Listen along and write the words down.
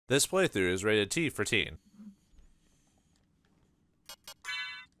This playthrough is rated T for teen.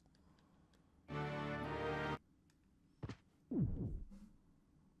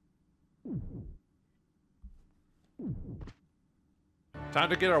 Time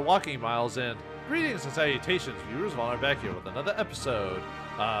to get our walking miles in. Greetings and salutations, viewers. Vauldemare back here with another episode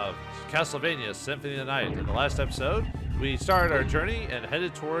of Castlevania Symphony of the Night. In the last episode, we started our journey and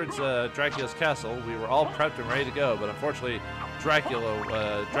headed towards Dracula's castle. We were all prepped and ready to go, but unfortunately,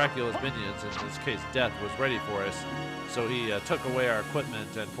 Dracula's minions, in this case Death, was ready for us. So he took away our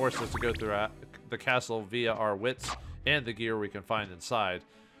equipment and forced us to go through the castle via our wits and the gear we can find inside.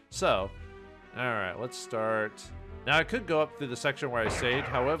 So, alright, let's start. Now I could go up through the section where I saved,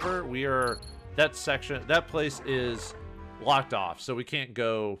 however, that place is locked off, so we can't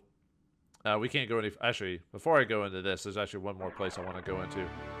go any, actually, before I go into this, there's actually one more place I want to go into.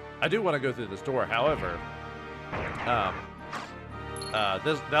 I do want to go through this door, however,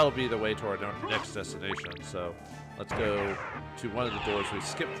 that'll be the way to our next destination, so let's go to one of the doors we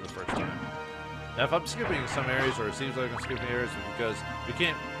skipped the first time. Now if I'm skipping some areas, or it seems like I'm skipping areas, it's because we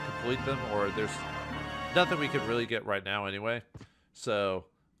can't complete them, or there's nothing we can really get right now anyway, so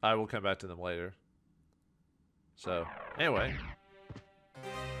I will come back to them later. So, anyway.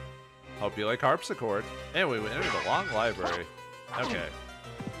 Hope you like harpsichord. Anyway, we entered a long library. Okay.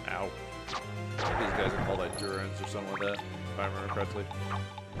 Ow. I think these guys are called like Durans or something like that, if I remember correctly.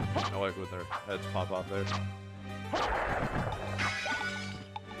 I like when their heads pop off there.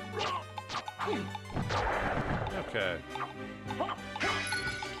 Okay.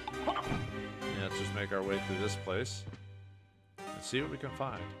 Yeah, let's just make our way through this place and see what we can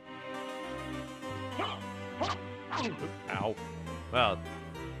find. Ow. Well,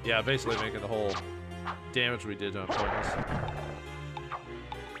 yeah, basically making the whole damage we did to him pointless.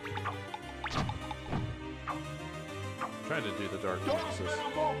 Trying to do the dark nemesis.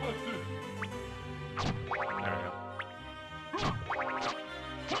 There we go.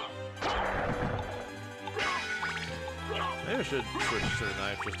 Maybe I should switch to the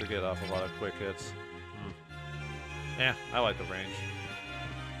knife just to get off a lot of quick hits. Yeah, I like the range.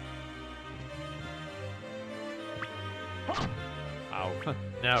 Ow.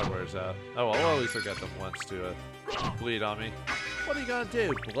 Now it wears out. Oh, well, at least I got them once to bleed on me. What are you gonna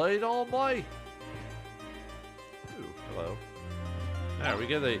do? Bleed on me? Ooh, hello. There, we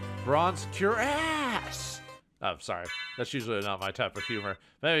get a bronze cure ass! Oh, sorry. That's usually not my type of humor.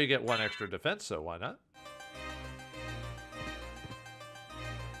 Maybe you get one extra defense, so why not?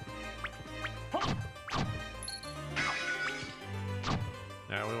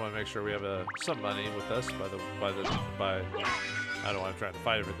 Now we want to make sure we have some money with us by I don't know, I'm trying to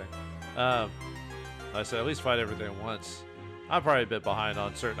fight everything. I said at least fight everything once. I'm probably a bit behind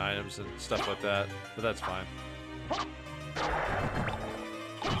on certain items and stuff like that, but that's fine. Like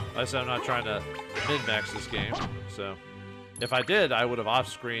I said, I'm not trying to min-max this game, so if I did, I would have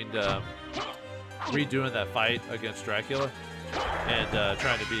off-screened redoing that fight against Dracula and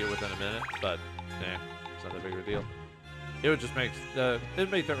trying to beat it within a minute, but nah, it's not that big of a deal. It would just make the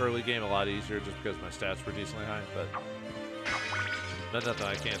early game a lot easier just because my stats were decently high, but nothing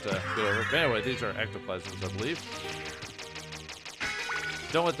I can't go over. But anyway, these are ectoplasms, I believe.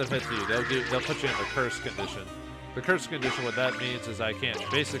 Don't let them hit you. They'll put you in the curse condition. The curse condition, what that means is you can't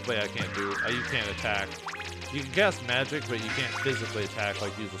attack. You can cast magic, but you can't physically attack,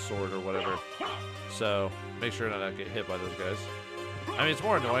 like use a sword or whatever. So make sure not to get hit by those guys. I mean, it's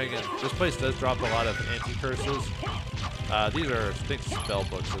more annoying, and this place does drop a lot of anti-curses. These are, I think, spell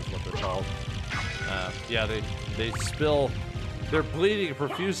books is what they're called. Yeah, they spill, they're bleeding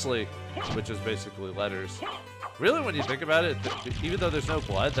profusely, which is basically letters. Really, when you think about it, even though there's no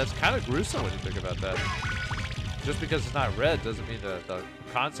blood, that's kind of gruesome when you think about that. Just because it's not red doesn't mean the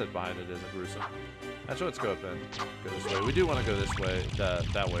concept behind it isn't gruesome. Actually, let's go up and go this way. We do want to go this way,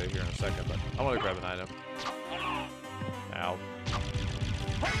 that way here in a second, but I want to grab an item. Ow.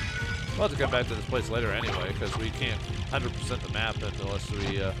 We'll have to come back to this place later anyway, because we can't 100% the map unless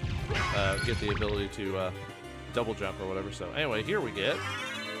we get the ability to double jump or whatever. So anyway, here we get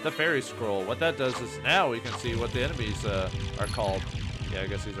the fairy scroll. What that does is now we can see what the enemies are called. Yeah, I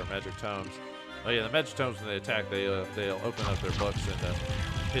guess these are magic tomes. Oh yeah, the magic tomes, when they attack, they'll open up their books and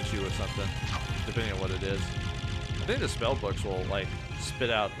hit you with something, depending on what it is. I think the spell books will like spit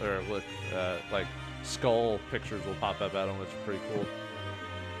out, or like skull pictures will pop up at them, which is pretty cool.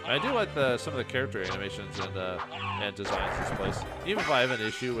 I do like some of the character animations and designs in this place. Even if I have an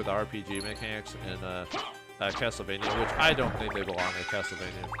issue with RPG mechanics in Castlevania, which I don't think they belong in a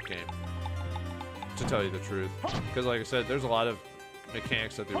Castlevania game, to tell you the truth. Because like I said, there's a lot of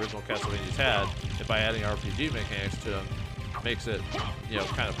mechanics that the original Castlevanias had, and by adding RPG mechanics to them, makes it, you know,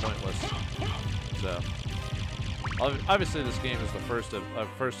 kind of pointless. So obviously this game is the first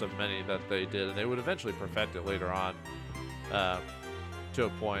of many that they did, and they would eventually perfect it later on to a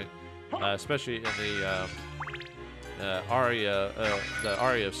point, especially in the Aria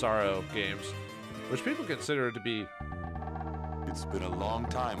of Sorrow games, which people consider to be. It's been a long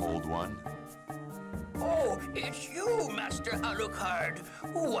time, old one. Oh, it's you, Master Alucard.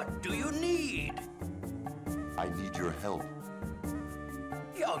 What do you need? I need your help.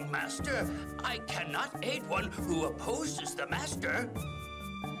 Young Master, I cannot aid one who opposes the Master.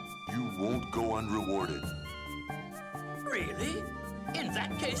 You won't go unrewarded. Really? In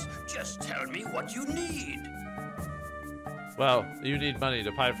that case, just tell me what you need. Well, you need money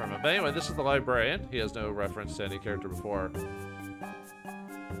to buy from him. But anyway, this is the librarian. He has no reference to any character before.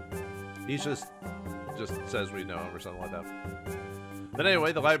 He just says we know him or something like that. But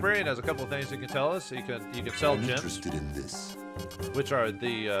anyway, the librarian has a couple of things he can tell us. You can sell I'm gems, interested in this. which are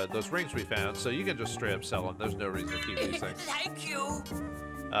the those rings we found. So you can just straight up sell them. There's no reason to keep these things. Thank you.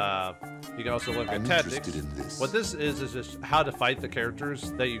 You can also look I'm at tactics. interested in this. What this is just how to fight the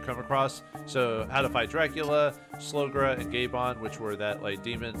characters that you come across. So how to fight Dracula, Slogra, and Gabon, which were that like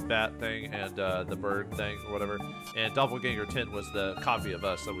demon bat thing and the bird thing or whatever. And Doppelganger 10 was the copy of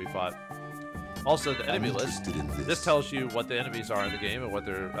us that we fought. Also, the enemy list. This tells you what the enemies are in the game and what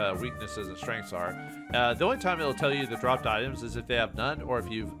their weaknesses and strengths are. The only time it'll tell you the dropped items is if they have none or if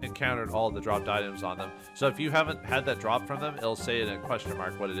you've encountered all the dropped items on them. So if you haven't had that drop from them, it'll say it in question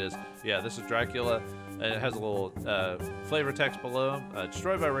mark what it is. Yeah, this is Dracula, and it has a little flavor text below him.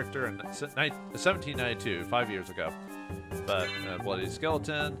 Destroyed by Richter in 1792, 5 years ago. But Bloody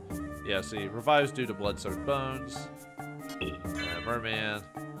Skeleton. Yeah, see, revives due to blood-soaked bones. Merman.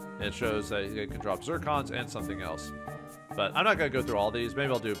 It shows that it can drop zircons and something else. But I'm not going to go through all these.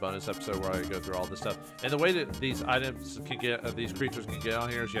 Maybe I'll do a bonus episode where I go through all this stuff. And the way that these items can get, these creatures can get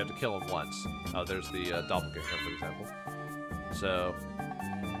on here is you have to kill them once. Oh, there's the doppelganger, for example. So,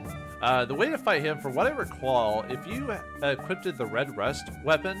 the way to fight him, for what I recall, if you equipped the Red Rust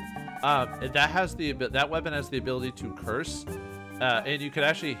weapon, that weapon has the ability to curse. And you could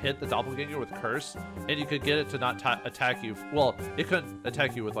actually hit the doppelganger with curse, and you could get it to not attack you. Well, it couldn't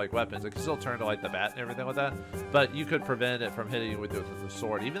attack you with like weapons. It could still turn to like the bat and everything like that. But you could prevent it from hitting you with the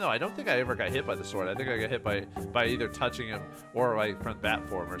sword. Even though I don't think I ever got hit by the sword. I think I got hit by either touching him or like from bat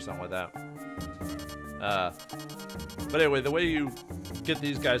form or something like that. But anyway, the way you get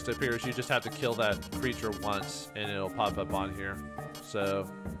these guys to appear is you just have to kill that creature once, and it'll pop up on here. So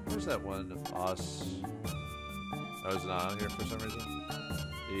where's that one boss? Oh, is it not on here for some reason?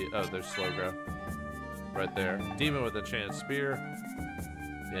 Oh, there's Slogra. Right there. Demon with a enchanted spear.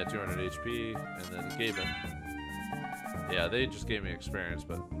 Yeah, 200 HP. And then Gaben. Yeah, they just gave me experience,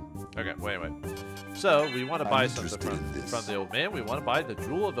 but... Okay, wait. So, we want to buy something from the old man. We want to buy the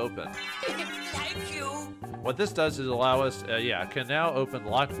Jewel of Open. Thank you. What this does is allow us, can now open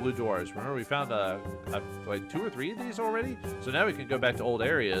locked blue doors. Remember, we found like 2 or 3 of these already? So now we can go back to old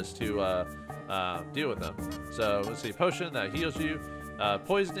areas to... deal with them. So let's see, potion that heals you.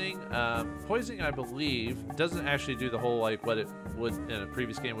 Poisoning. Poisoning, I believe, doesn't actually do the whole like what it would in a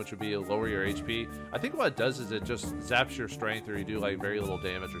previous game, which would be lower your HP. I think what it does is it just zaps your strength, or you do like very little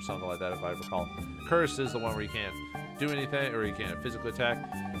damage or something like that, if I recall. Curse is the one where you can't do anything, or you can't physically attack.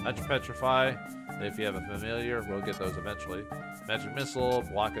 Petrify. If you have a familiar, we'll get those eventually. Magic missile,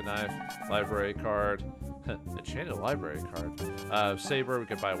 block a knife, library card. Enchanted library card. Saber, we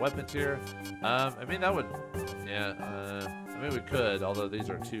could buy weapons here. I mean, that would, I mean, we could, although these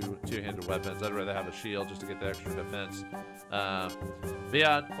are two-handed weapons. I'd rather have a shield just to get the extra defense. But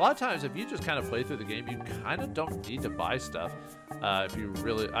yeah, a lot of times if you just kind of play through the game, you kind of don't need to buy stuff. If you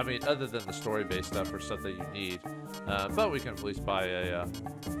really, I mean, other than the story-based stuff or stuff that you need. But we can at least buy a,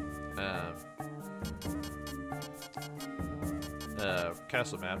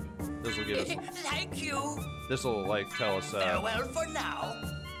 castle map. This will give us. Thank you. This will like tell us. Farewell for now.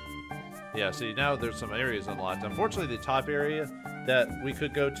 Yeah. See, now there's some areas unlocked. Unfortunately, the top area that we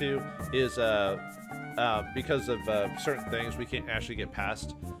could go to is because of certain things we can't actually get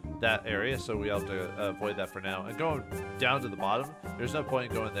past that area, so we have to avoid that for now. And going down to the bottom, there's no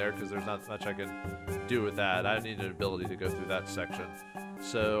point in going there because there's not much I can do with that. I need an ability to go through that section.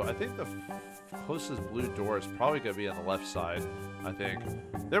 So I think the closest blue door is probably going to be on the left side, I think.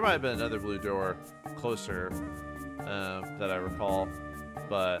 There might have been another blue door closer that I recall,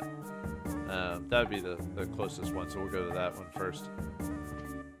 but that would be the closest one, so we'll go to that one first.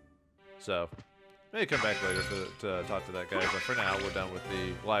 So, maybe come back later to talk to that guy, but for now, we're done with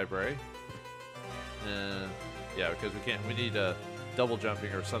the library. Yeah, because we need double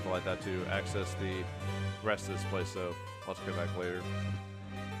jumping or something like that to access the rest of this place, so Let's go back later.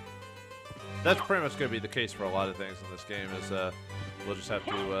 That's pretty much going to be the case for a lot of things in this game. Is we'll just have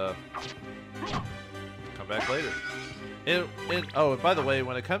to come back later. Oh, and by the way,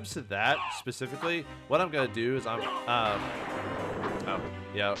 when it comes to that specifically, what I'm going to do is oh,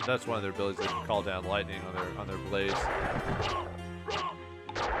 yeah, that's one of their abilities. They can call down lightning on their blades.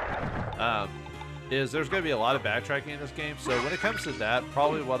 Is there's going to be a lot of backtracking in this game. So when it comes to that,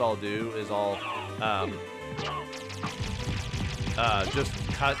 probably what I'll do is I'll just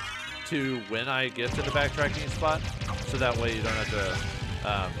cut to when I get to the backtracking spot, so that way you don't have to.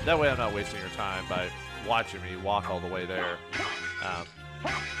 That way I'm not wasting your time by watching me walk all the way there.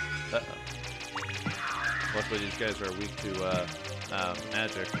 Luckily these guys are weak to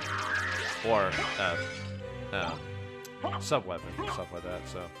magic or sub-weapon, stuff like that.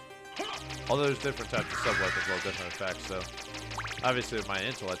 So, although there's different types of sub-weapons, all different effects. So, obviously if my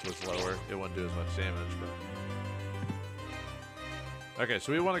intellect was lower, it wouldn't do as much damage. But okay,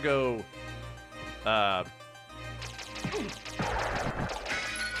 so we want to go.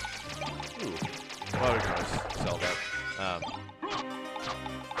 Ooh. Well, we can always sell that.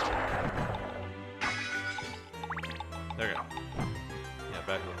 There we go. Yeah,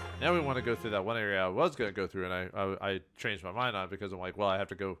 back. Now we want to go through that one area I was going to go through, and I changed my mind on it because I'm like, well, I have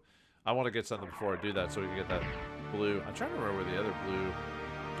to go. I want to get something before I do that, so we can get that blue. I'm trying to remember where the other blue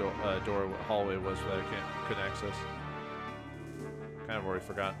door hallway was that I couldn't access. Kind of already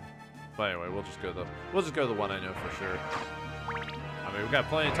forgotten. But anyway, we'll just go the one I know for sure. I mean, we've got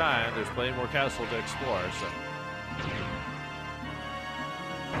plenty of time. There's plenty more castle to explore, so.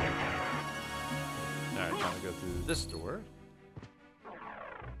 Alright, time to go through this door.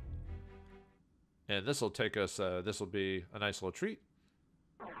 And this will take us, this will be a nice little treat.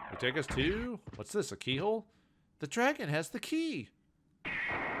 It'll take us to, what's this, a keyhole? The dragon has the key!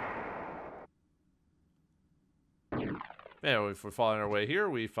 And if we're following our way here,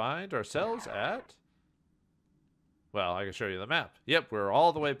 we find ourselves at... Well, I can show you the map. Yep, we're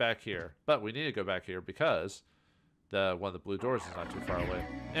all the way back here. But we need to go back here because one of the blue doors is not too far away.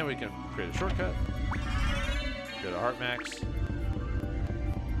 And we can create a shortcut. Go to Heart Max.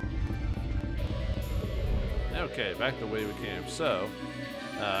 Okay, back the way we came. So,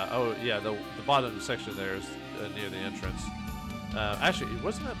 oh yeah, the bottom section there is near the entrance. Actually,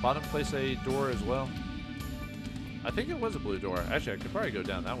 wasn't that bottom place a door as well? I think it was a blue door. Actually, I could probably go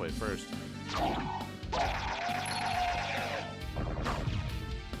down that way first.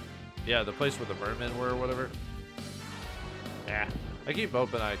 Yeah, the place where the mermen were or whatever. Yeah, I keep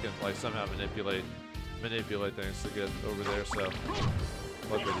hoping I can like somehow manipulate things to get over there. So,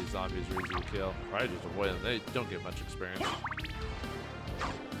 luckily these zombies are easy to kill. Probably just avoid them. They don't get much experience.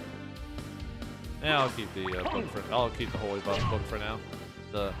 Yeah, I'll keep the book for. I'll keep the Holy Book for now.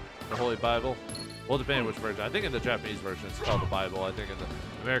 The Holy Bible. Well, depending which version. I think in the Japanese version it's called the Bible. I think in the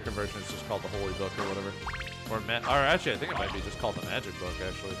American version it's just called the Holy Book or whatever. Or actually, I think it might be just called the Magic Book,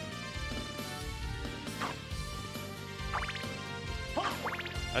 actually.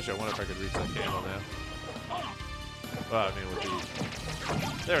 Actually, I wonder if I could reach that candle now. Well, I mean, with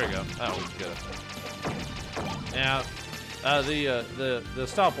the... There we go. Oh, we can get it. Now, the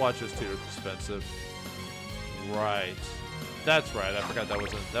stopwatch is too expensive. Right. That's right. I forgot that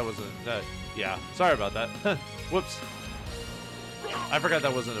wasn't... Yeah, sorry about that. Whoops. I forgot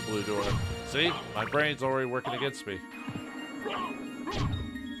that wasn't a blue door. See? My brain's already working against me.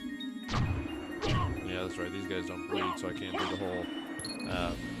 Yeah, that's right. These guys don't bleed, so I can't do the whole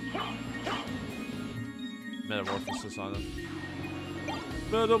metamorphosis on them.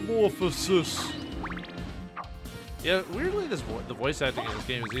 Metamorphosis! Yeah, weirdly, the voice acting in this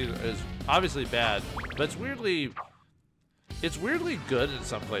game is obviously bad, but it's weirdly good in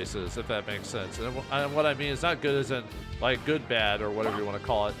some places, if that makes sense. And what I mean is not good as in, like, good, bad, or whatever you want to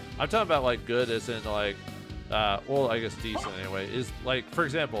call it. I'm talking about, like, good as in, like, well, I guess decent anyway. Is, like, for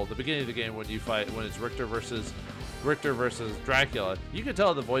example, the beginning of the game when you fight, when it's Richter versus Dracula, you can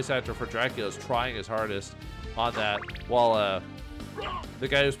tell the voice actor for Dracula is trying his hardest on that, while, the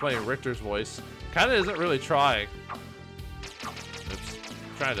guy who's playing Richter's voice kind of isn't really trying. Oops.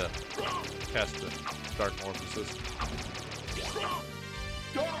 Trying to cast the Dark Morphosis.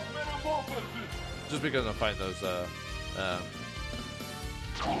 Just because I'm fighting those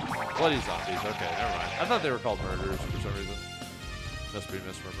bloody zombies. Okay, never mind. I thought they were called murderers for some reason. Must be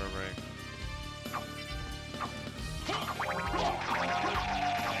misremembering.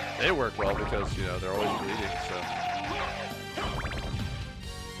 They work well because, you know, they're always bleeding, so.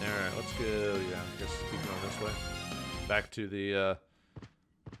 Alright, let's go. Yeah, I guess keep going this way. Back to the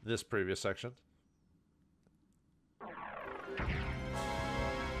this previous section.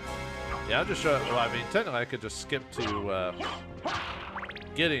 Yeah, I'll just show it. Well, I mean, technically I could just skip to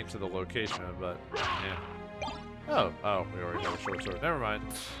getting to the location, but yeah. Oh, we already have a short sword. Never mind.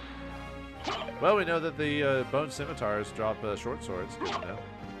 Well, we know that the bone scimitars drop short swords. Good to know.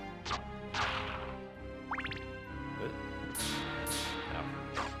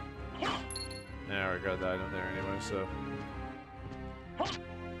 Yeah, I got the item there anyway, so.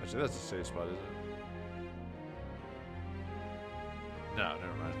 Actually, that's a safe spot, isn't it? No,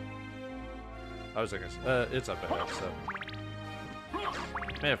 never mind. I was thinking, it's up ahead, so.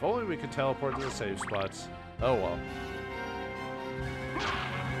 Man, if only we could teleport to the safe spots. Oh well.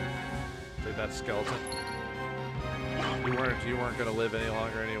 Take that skeleton. You weren't gonna live any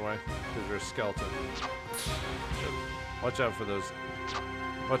longer anyway, because you're a skeleton. So, watch out for those.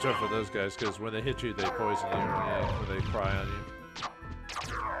 Watch out for those guys, because when they hit you, they poison you, when they cry on you.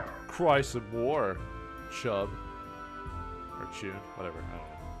 Cry some more, chub. Or tune, whatever, I don't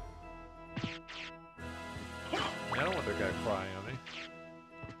know. I don't want the guy crying on me.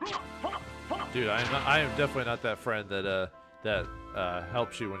 Dude, I am definitely not that friend that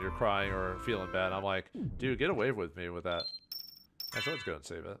helps you when you're crying or feeling bad. I'm like, dude, get away with me with that. Actually, let's go and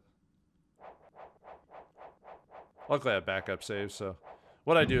save it. Luckily, I have backup saves, so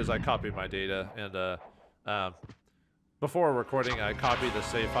what I do is I copy my data, and before recording, I copy the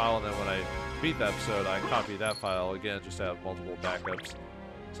save file, and then when I beat the episode, I copy that file again, just to have multiple backups,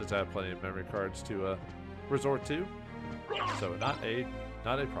 since I have plenty of memory cards to resort to. So not a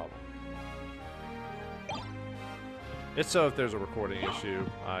problem. It's so if there's a recording issue,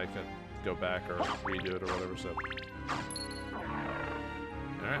 I can go back or redo it or whatever. So,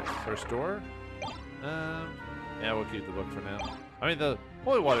 all right, first door. Yeah, we'll keep the book for now. I mean, the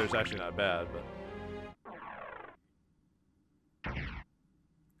holy water is actually not bad, but.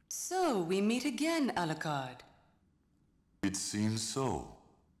 So, we meet again, Alucard. It seems so.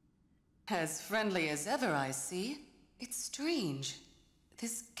 As friendly as ever, I see. It's strange.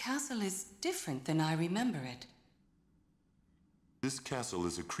 This castle is different than I remember it. This castle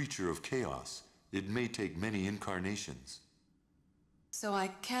is a creature of chaos. It may take many incarnations. So I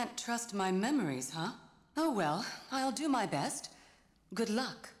can't trust my memories, huh? Oh well, I'll do my best. Good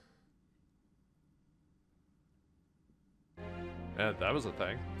luck. And that was a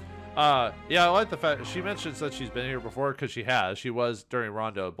thing. Yeah, I like the fact she mentions that she's been here before, because she has. She was during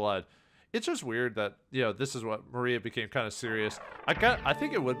Rondo of Blood. It's just weird that, you know, this is what Maria became kind of serious. I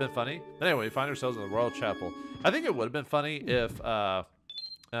think it would have been funny. But anyway, we find ourselves in the Royal Chapel. I think it would have been funny if, actually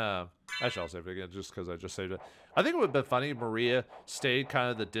I'll save it again just because I just saved it. I think it would have been funny if Maria stayed kind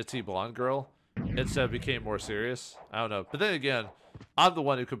of the ditzy blonde girl instead of became more serious. I don't know. But then again, I'm the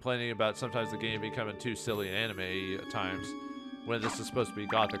one who complaining about sometimes the game becoming too silly and anime at times when this is supposed to be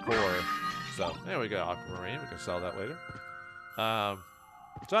gothic horror. So, anyway, we got Aquamarine. We can sell that later.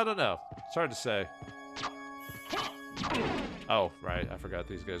 So I don't know. It's hard to say. Oh, right. I forgot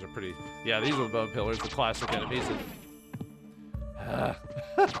these guys are pretty... Yeah, these are the bone pillars, the classic enemies.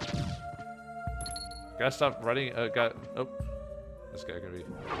 Gotta stop running. Oh. This guy can be...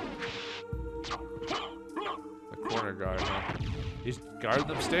 The corner guard, man. He's guarding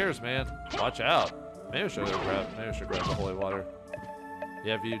them stairs, man. Watch out. Maybe I should grab the holy water.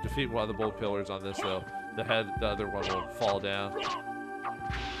 Yeah, if you defeat one of the bold pillars on this, though, the other one will fall down.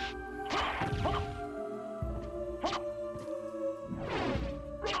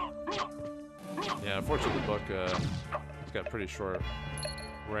 Yeah, unfortunately the book it's got pretty short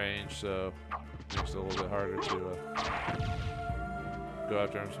range, so it makes it a little bit harder to go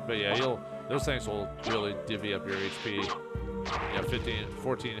after him. But yeah, those things will really divvy up your HP. You know,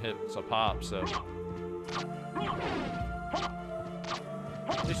 14 hits a pop, so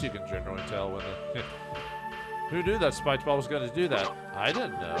at least you can generally tell when the who knew that spiked ball was going to do that? I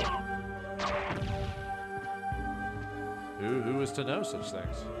didn't know. Who was to know such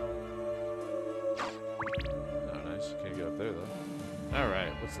things? Oh, nice. Can't get up there, though.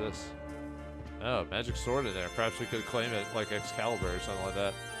 Alright, what's this? Oh, magic sword in there. Perhaps we could claim it like Excalibur or something like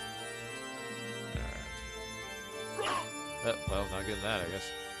that. Alright. Well, not getting that, I guess.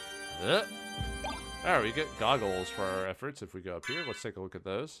 Alright, we get goggles for our efforts if we go up here. Let's take a look at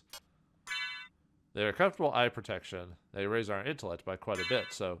those. They're comfortable eye protection. They raise our intellect by quite a bit,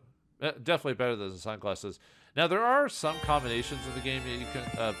 so definitely better than the sunglasses. Now, there are some combinations in the game that you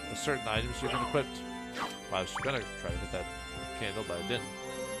can, certain items you can equip. Well, I was going to try to hit that candle, but I didn't.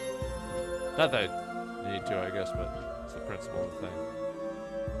 Not that I need to, I guess, but it's the principle of the thing.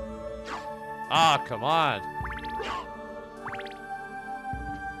 Ah, come on!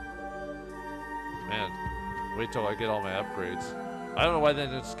 Man, wait till I get all my upgrades. I don't know why they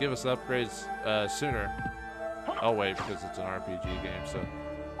didn't just give us the upgrades sooner. Oh wait, because it's an RPG game, so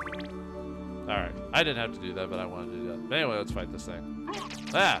Alright. I didn't have to do that, but I wanted to do that. But anyway, let's fight this thing.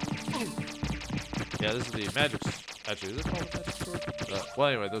 Ah! Yeah, this is the magic... Actually, is it called a magic sword? Well,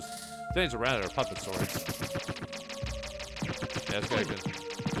 anyway, those things around it are puppet swords. Yeah, this guy can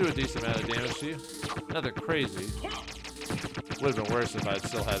do a decent amount of damage to you. Nothing crazy. Would have been worse if I'd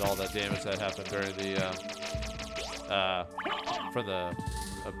still had all that damage that happened during the, from the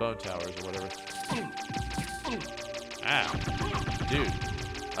bone towers or whatever. Ah! Dude.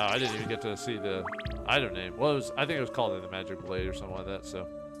 Oh, I didn't even get to see the item name. Well, I think it was called the Magic Blade or something like that, so.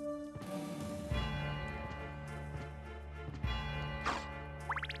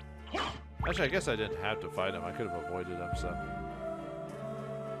 Actually, I guess I didn't have to fight him. I could have avoided him, so.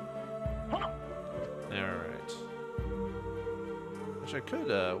 Alright. Actually, I could,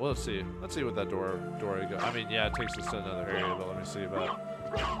 well, let's see. Let's see what that door I go. I mean, yeah, it takes us to another area, but let me see about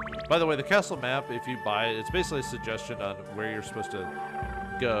it. By the way, the castle map, if you buy it, it's basically a suggestion on where you're supposed to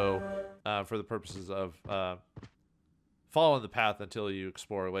go for the purposes of following the path until you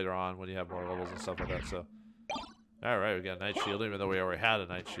explore later on when you have more levels and stuff like that, so. Alright, we got a Night Shield, even though we already had a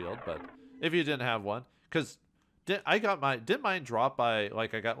Night Shield, but if you didn't have one, because didn't mine drop by,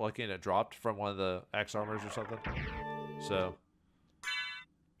 like, I got lucky and it dropped from one of the axe armors or something? So,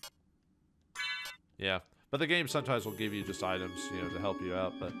 yeah. But the game sometimes will give you just items, you know, to help you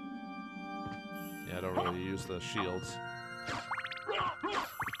out, but yeah, I don't really use the shields.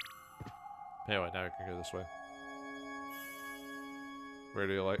 Anyway, now we can go this way. Where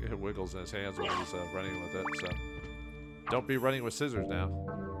do you like it wiggles in his hands when he's running with it, so. Don't be running with scissors now.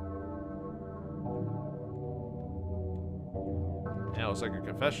 Yeah, it looks like a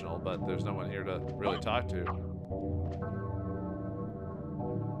confessional, but there's no one here to really talk to.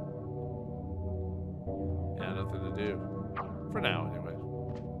 Yeah, nothing to do. For now, anyway.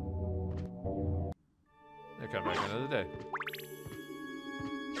 They come back another day.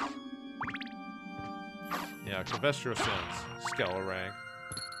 Yeah, confess your sins, Skelerang.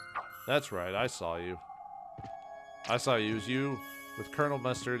 That's right, I saw you. I saw you. It was you with Colonel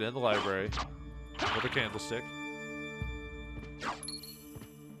Mustard in the library with a candlestick.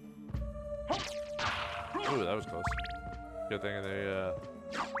 Ooh, that was close. Good thing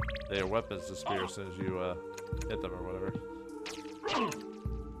their weapons disappear as soon as you hit them or whatever.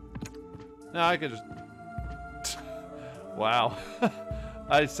 No, I could just... Wow.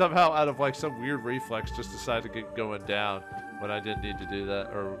 I somehow, out of like some weird reflex, just decided to get going down when I didn't need to do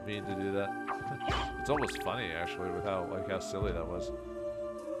that, or mean to do that. It's almost funny, actually, with how silly that was.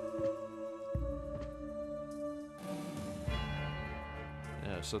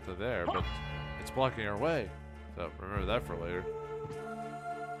 Yeah, there's something there, but it's blocking our way. So remember that for later.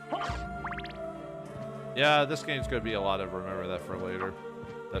 Yeah, this game's gonna be a lot of remember that for later.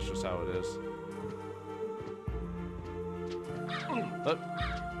 That's just how it is. Oh.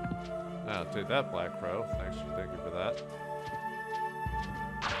 I'll take that, Black Crow. Thank you for that.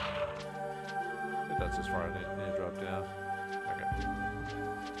 I think that's as far as I need to drop down. Okay.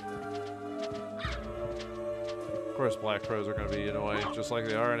 Of course, Black Crows are going to be annoying, just like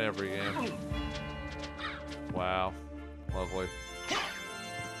they are in every game. Wow. Lovely.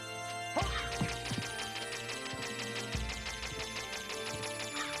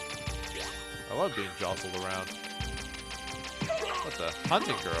 I love being jostled around. What the?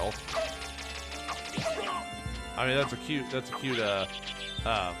 Hunting girl? I mean, that's a cute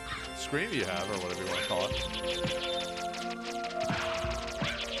scream you have, or whatever you want to call it.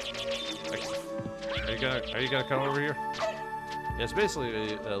 Are you gonna come over here? Yeah, it's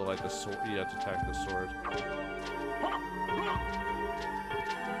basically like the sword. You have to attack the sword.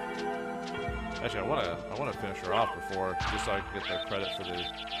 Actually, I wanna finish her off before, just so I can get the credit for the.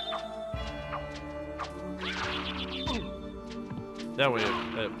 That way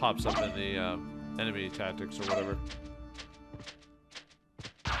it pops up in the enemy tactics or whatever.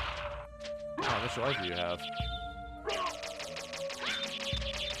 Oh, how much life do you have?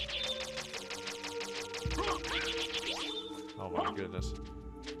 Oh my goodness.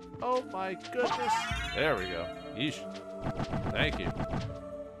 Oh my goodness. There we go. Yeesh. Thank you.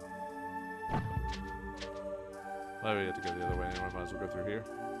 Well, we have to go the other way anyway. Might as well go through here.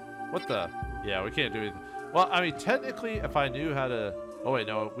 What the? Yeah, we can't do anything. Well, I mean, technically, if I knew how to... Oh, wait,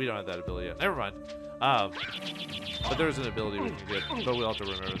 no, we don't have that ability yet. Never mind. But there's an ability we can get, but we'll have to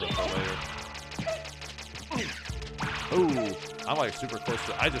remember that for later. Ooh, I'm like super close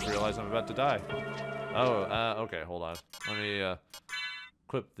to... I just realized I'm about to die. Oh, okay, hold on. Let me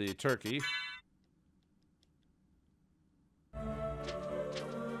equip the turkey.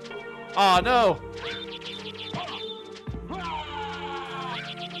 Oh, no!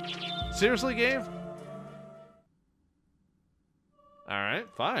 Seriously, game? Alright,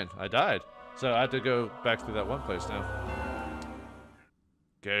 fine. I died. So I have to go back through that one place now.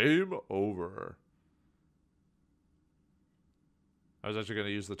 Game over. I was actually going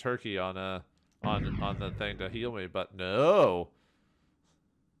to use the turkey on the thing to heal me, but no.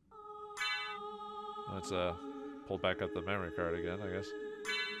 Let's pull back up the memory card again, I guess.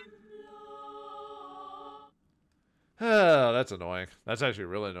 Oh, that's annoying. That's actually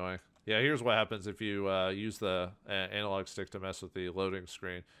really annoying. Yeah, here's what happens if you use the analog stick to mess with the loading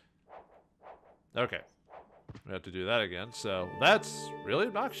screen. Okay. We have to do that again, so that's really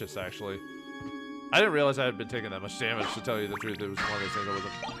obnoxious, actually. I didn't realize I had been taking that much damage, to tell you the truth. It was one of those things I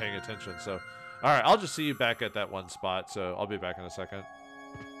wasn't paying attention, so... Alright, I'll just see you back at that one spot, so I'll be back in a second.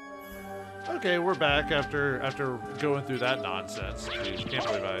 Okay, we're back after going through that nonsense. Jeez, can't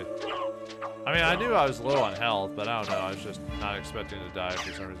believe I mean, I knew I was low on health, but I don't know. I was just not expecting to die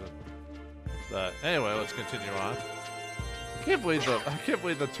for some reason. But anyway, let's continue on. I can't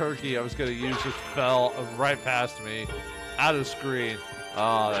believe the turkey I was gonna use just fell right past me, out of screen.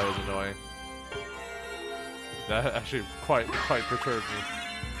 Oh, that was annoying. That actually quite perturbed me.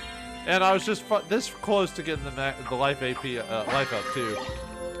 And I was just this close to getting the life AP life up too.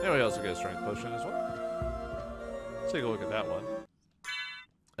 Anyway, we also get a strength potion as well. Let's take a look at that one.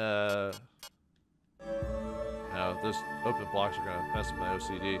 No, those open blocks are gonna mess with my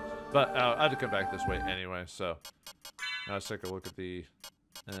OCD. But I had to come back this way anyway, so now let's take a look at the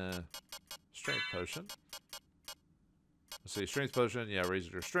strength potion. Let's see, strength potion, yeah, raises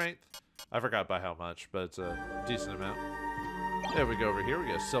your strength. I forgot by how much, but it's a decent amount. There we go over here. We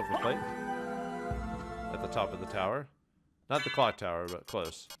get a silver plate at the top of the tower. Not the clock tower, but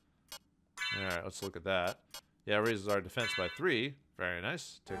close. Alright, let's look at that. Yeah, it raises our defense by 3. Very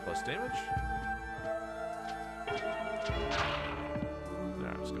nice. Take less damage.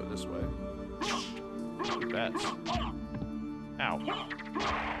 Alright, let's go this way. Bats. Ow.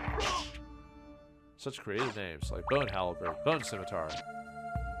 Such creative names, like Bone Halberd, Bone Scimitar.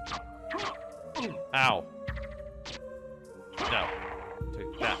 Ow. No.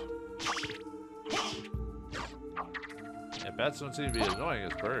 Take that. Yeah, bats don't seem to be as annoying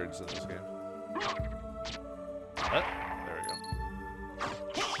as birds in this game. There we go.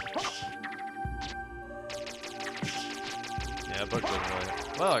 Yeah, book doesn't really...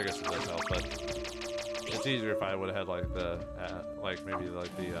 Well, I guess it does help, but... It's easier if I would have had, like, the... maybe,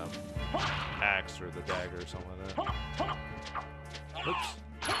 like, the, axe or the dagger or something like that. Oops.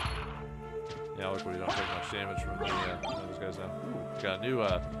 Yeah, look, we don't take much damage from those guys now. Ooh, got a new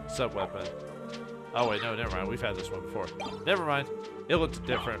sub-weapon. Oh, wait, no, never mind. We've had this one before. Never mind. It looked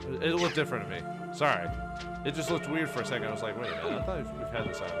different. It looked different to me. Sorry. It just looked weird for a second. I was like, wait a minute. I thought we've had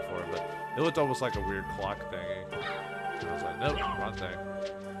this out before, but it looked almost like a weird clock thingy. And I was like, nope, wrong thing.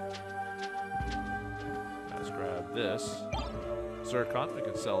 Let's grab this. Zircon, we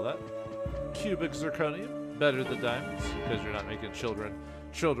can sell that. Cubic zirconium. Better than diamonds, because you're not making children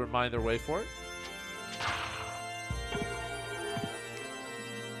mine their way for it.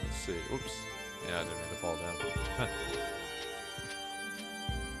 Let's see. Oops. Yeah, I didn't mean to fall down.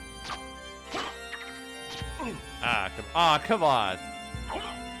 Come on.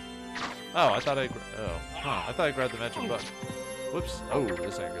 Oh, I thought I grabbed the magic button. Whoops. Oh,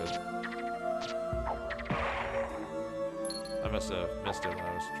 this ain't good. I must have missed it when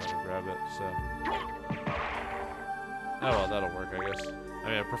I was trying to grab it, so. Oh well, that'll work, I guess. I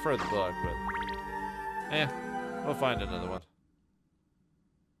mean, I prefer the book, but... we'll find another one.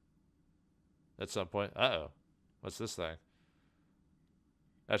 At some point. Uh-oh. What's this thing?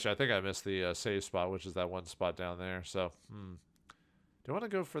 Actually, I think I missed the save spot, which is that one spot down there, so... Do I want to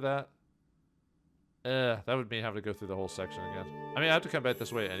go for that? That would mean having to go through the whole section again. I mean, I have to come back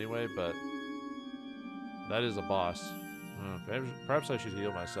this way anyway, but... That is a boss. Perhaps I should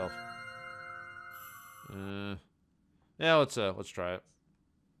heal myself. Yeah, let's try it.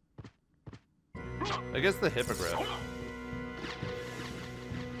 I guess the hippogriff.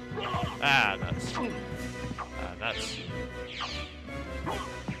 Nuts. Nuts.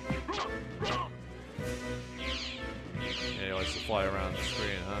 Yeah, he likes to fly around the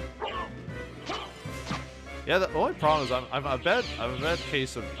screen, huh? Yeah, the only problem is I'm a bad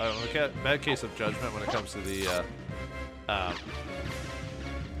case of judgment when it comes to the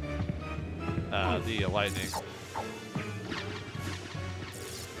lightning.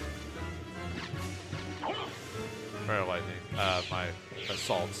 Or lightning. My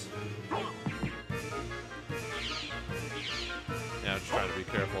assaults. Yeah, I'm just trying to be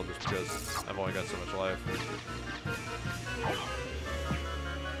careful just because I've only got so much life.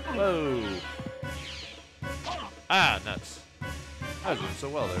 Whoa! Nuts. I was doing so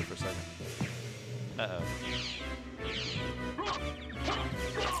well there for a second. Uh-oh.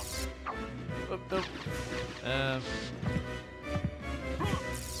 nope.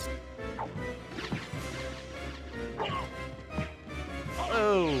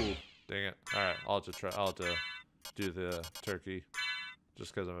 Oh, dang it! All right, I'll have to try. I'll have to do the turkey,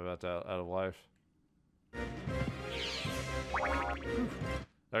 just because I'm about to out of life.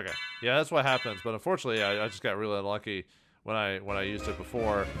 Okay, yeah, that's what happens. But unfortunately, I just got really unlucky when I used it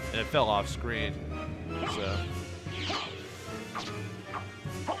before, and it fell off screen. So,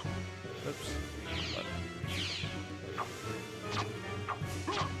 oops.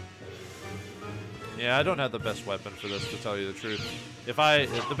 Yeah, I don't have the best weapon for this, to tell you the truth. If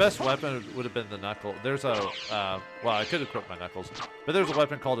the best weapon would have been the knuckle. There's a, well, I could equip my knuckles, but there's a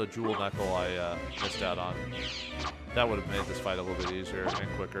weapon called a jewel knuckle I missed out on. That would have made this fight a little bit easier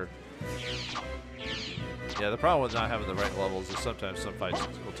and quicker. Yeah, the problem with not having the right levels is sometimes some fights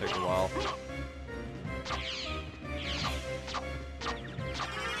will take a while.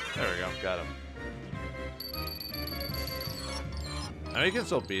 There we go, got him. I mean, you can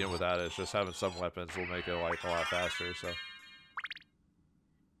still beat him without it. It's just having some weapons will make it like a lot faster. So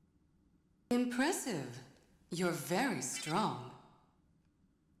impressive. You're very strong.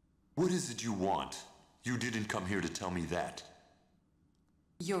 What is it you want? You didn't come here to tell me that.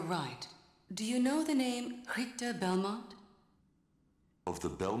 You're right. Do you know the name Richter Belmont? Of the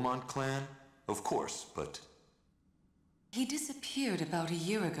Belmont clan? Of course, but... He disappeared about a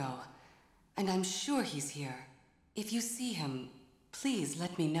year ago, and I'm sure he's here. If you see him, please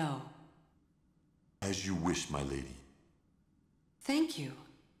let me know. As you wish, my lady. Thank you.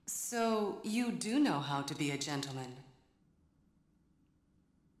 So, you do know how to be a gentleman.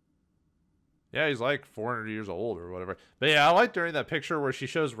 yeah, he's like 400 years old or whatever. But yeah, I like during that picture where she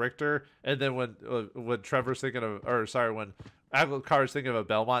shows Richter, and then when Trevor's thinking of, or sorry, when Alucard's thinking of a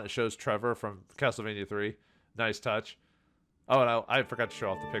Belmont, it shows Trevor from Castlevania III. Nice touch. Oh, and I forgot to show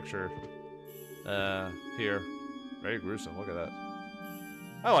off the picture here. Very gruesome. Look at that.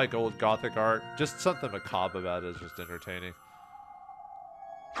 I like old Gothic art. Just something macabre about it is just entertaining.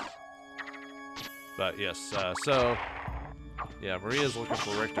 But yes, so yeah, Maria's looking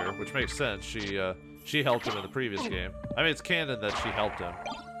for Richter, which makes sense. She helped him in the previous game. I mean, it's canon that she helped him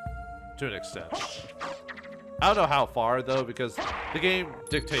to an extent. I don't know how far though, because the game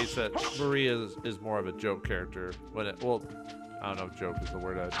dictates that Maria is more of a joke character. Well, I don't know if joke is the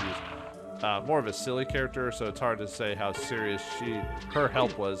word I'd use. More of a silly character, so it's hard to say how serious her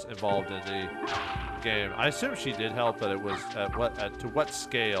help was involved in the game. I assume she did help, but it was to what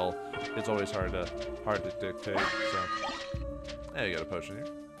scale? It's always hard to dictate. So, yeah, you got a potion here.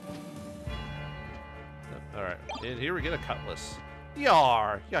 All right, and here we get a cutlass.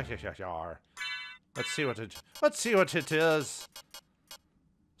 Yar, yar. Let's see what it is.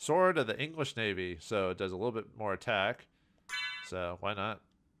 Sword of the English Navy, so it does a little bit more attack. So why not?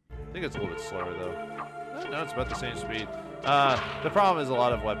 I think it's a little bit slower though. No, it's about the same speed. The problem is a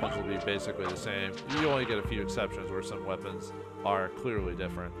lot of weapons will be basically the same. You only get a few exceptions where some weapons are clearly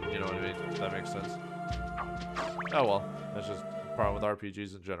different. You know what I mean? If that makes sense. Oh well, that's just a problem with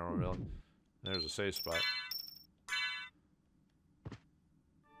RPGs in general, really. There's a save spot.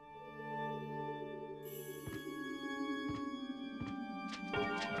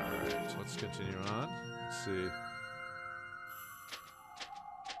 Alright, so let's continue on. Let's see.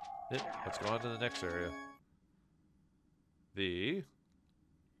 Let's go on to the next area.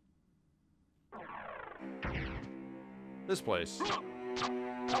 This place.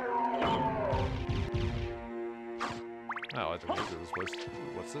 Oh, I think this is this place.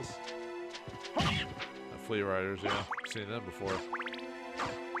 What's this? Flea Riders, yeah. I've seen them before.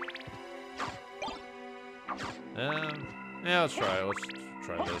 Yeah, let's try it. Let's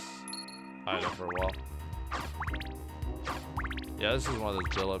try this item for a while. Yeah, this is one of those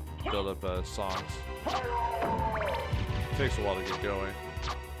build up songs. It takes a while to get going.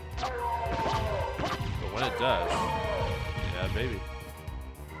 But when it does, yeah, baby.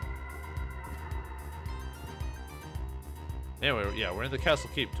 Anyway, yeah, we're in the castle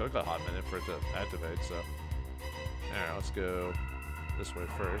keep. Took a hot minute for it to activate, so. Alright, let's go this way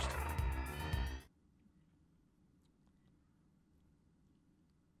first.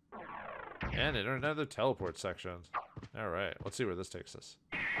 And enter another teleport section. Alright, let's see where this takes us.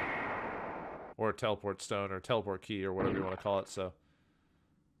 Or teleport stone, or teleport key, or whatever you want to call it, so.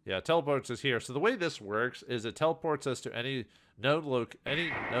 Yeah, teleports us here. So the way this works is it teleports us to any known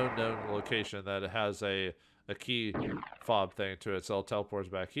location that has a key fob thing to it. So it teleports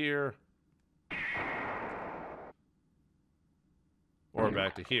back here. Or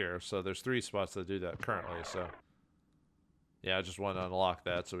back to here. So there's 3 spots that do that currently, so. Yeah, I just want to unlock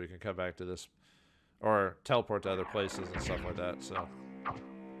that so we can come back to this. Or teleport to other places and stuff like that, so.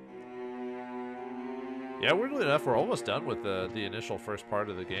 Yeah, weirdly enough, we're almost done with the initial first part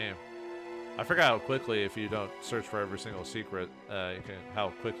of the game. I forgot how quickly, if you don't search for every single secret,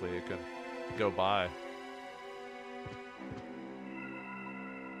 how quickly it can go by.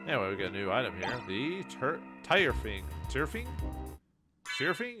 Anyway, we got a new item here. The Tyrfing?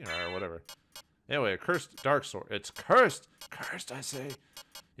 Searfing? Or whatever. Anyway, a cursed dark sword. It's cursed! Cursed, I say.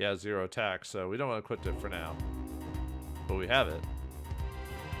 Yeah, 0 attack, so we don't want to equip it for now. But we have it.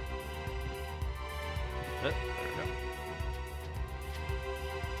 There we go.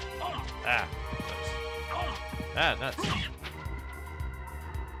 Ah, nuts. Ah, nuts.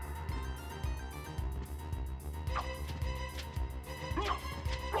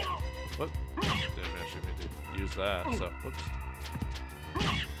 Whoop. Didn't actually mean to use that, so whoops.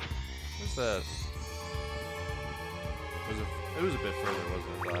 What's that? It was a bit further,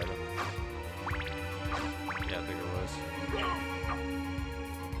 wasn't it, the item? Yeah, I think it was.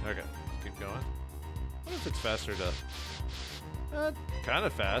 Okay, let's keep going. I wonder if it's faster to... kind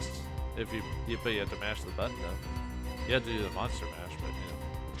of fast. But you have to mash the button, though. You have to do the monster mash, but,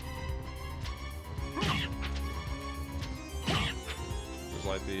 you know. Just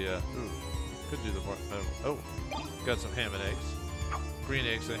like the, ooh. Could do the more... oh, got some ham and eggs. Green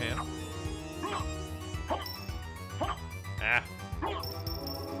eggs and ham. Ah.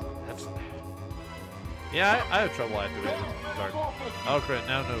 That's... Yeah, I have trouble activating dark. Oh, great.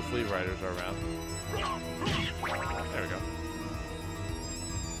 Now no flea riders are around. There we go.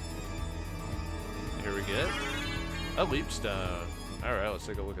 Here we get a leap stone. Alright, let's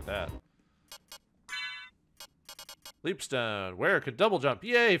take a look at that. Leap stone. Where it could double jump.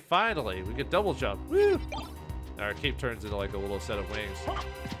 Yay, finally! We get double jump. Woo! Our cape turns into like a little set of wings.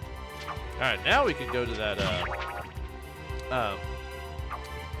 Alright, now we can go to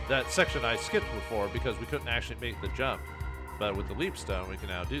that section I skipped before because we couldn't actually make the jump. But with the leap stone, we can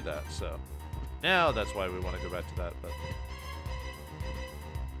now do that. So now that's why we want to go back to that. But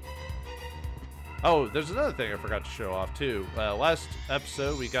oh, there's another thing I forgot to show off too. Last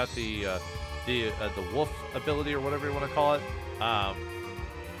episode we got the wolf ability or whatever you want to call it. Well,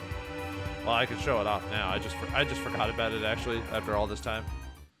 I can show it off now. I just forgot about it actually after all this time.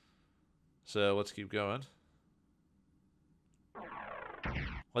 So let's keep going.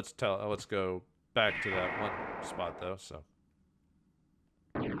 Let's go back to that one spot though. So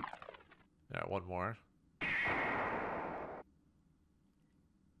yeah, one more.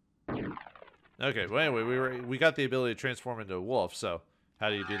 Okay. Well, anyway, we got the ability to transform into a wolf. So how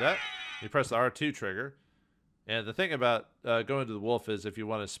do you do that? You press the R2 trigger. And the thing about going to the wolf is if you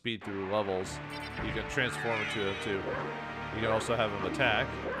want to speed through levels, you can transform into it too. You can also have him attack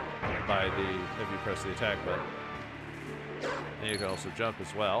if you press the attack button. And you can also jump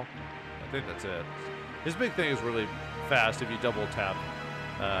as well. I think that's it. His big thing is really fast. If you double tap,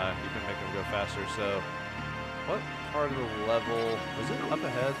 you can make him go faster. So, what part of the level was it up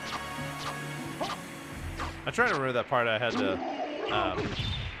ahead? I'm trying to remember that part I had to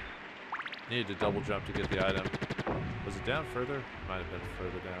needed to double jump to get the item. Was it down further? Might have been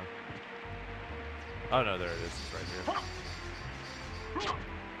further down. Oh no, there it is. It's right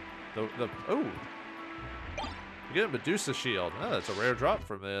here. Oh, you get a Medusa shield. Oh, that's a rare drop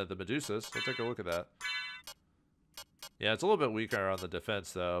from the Medusas. Let's take a look at that. Yeah, it's a little bit weaker on the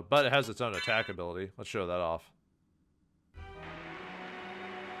defense though, but it has its own attack ability. Let's show that off.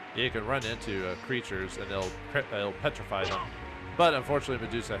 Yeah, you can run into creatures and it'll petrify them. But unfortunately,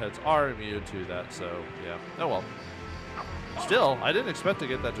 Medusa heads are immune to that, so yeah. Oh well. Still, I didn't expect to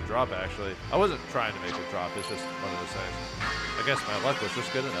get that to drop, actually. I wasn't trying to make it drop, it's just one of those things. I guess my luck was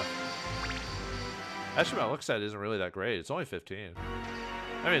just good enough. Actually, my luck stat isn't really that great. It's only 15.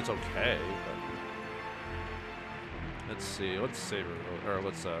 I mean, it's okay, but... Let's see, let's save it, or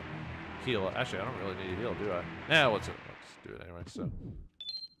let's heal. Actually, I don't really need to heal, do I? Yeah, let's do it anyway, so...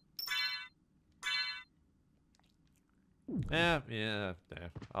 Yeah.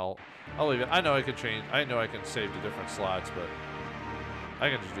 I'll leave it. I know I can change. I know I can save to different slots, but I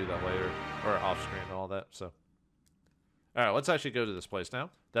can just do that later or off screen and all that. So, all right, let's actually go to this place now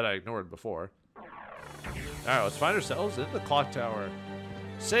that I ignored before. All right, let's find ourselves in the clock tower.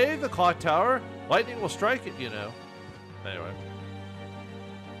 Save the clock tower. Lightning will strike it, you know. Anyway.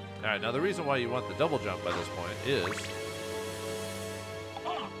 All right, now the reason why you want the double jump by this point is,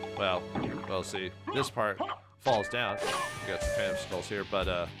 well, see, this part falls down. We got some phantom skulls here, but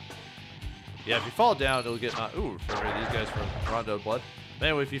yeah, if you fall down, it'll get ooh, remember these guys from Rondo of Blood. But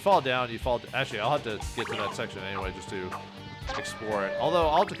anyway, if you fall down, actually, I'll have to get to that section anyway just to explore it. Although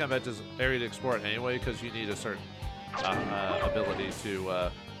I'll have to come back to this area to explore it anyway because you need a certain ability to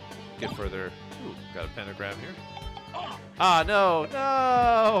get further. Ooh, got a pentagram here. Ah,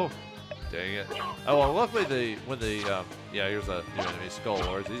 no! Dang it. Oh well, luckily yeah, here's a new enemy, Skull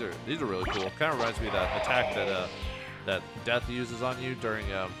Lords. These are really cool. Kind of reminds me of that attack that that Death uses on you during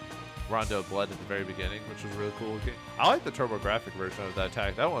Rondo of Blood at the very beginning, which was really cool looking. I like the TurboGrafx version of that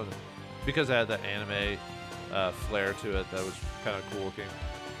attack. That one, because it had that anime flair to it, that was kind of cool looking.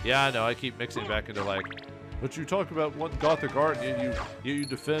 Yeah, I know. I keep mixing back into like, but you talk about one gothic art and you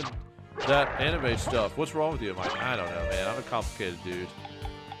defend that anime stuff. What's wrong with you? I'm like, I don't know, man. I'm a complicated dude.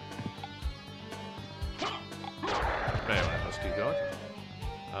 Anyway, let's keep going.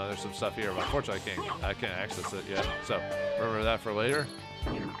 There's some stuff here, but unfortunately I can't access it yet. So remember that for later.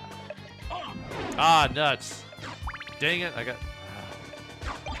 Ah, nuts! Dang it! I got.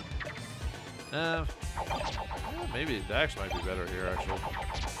 Maybe the axe might be better here. Actually,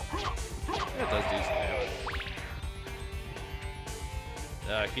 it does decent damage.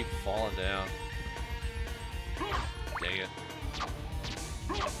 I keep falling down. Dang it.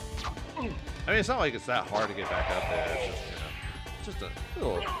 I mean, it's not like it's that hard to get back up there. It's just, just a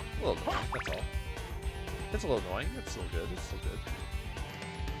little annoying, that's all. It's a little annoying. It's still good. It's still good.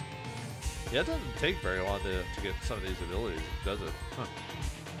 Yeah, it doesn't take very long to get some of these abilities, does it? Huh.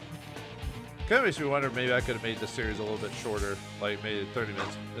 Kind of makes me wonder, maybe I could have made this series a little bit shorter, like made it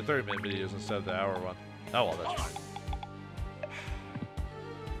 30-minute videos instead of the hour one. Oh well, that's fine.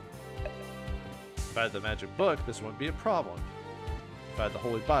 If I had the magic book, this wouldn't be a problem. If I had the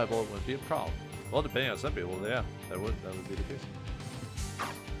Holy Bible, it wouldn't be a problem. Well, depending on some people, yeah, that would be the case.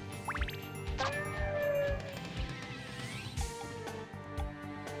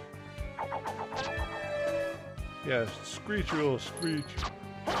 Yeah, screech, you little screech.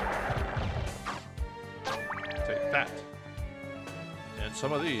 Take that. And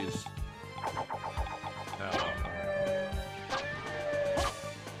some of these. Now,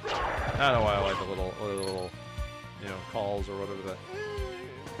 I don't know why I like the little, you know, calls or whatever that.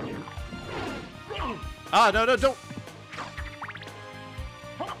 Ah, no, don't!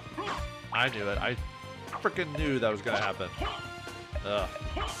 I knew it. I freaking knew that was gonna happen. Ugh,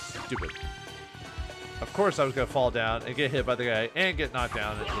 stupid. Of course I was gonna fall down and get hit by the guy and get knocked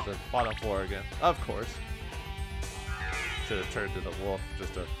down into the bottom floor again. Of course. Should have turned to the wolf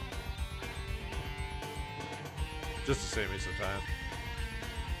just to save me some time.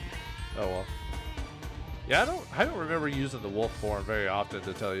 Oh well. Yeah, I don't remember using the wolf form very often,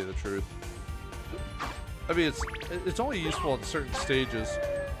 to tell you the truth. I mean, it's only useful in certain stages.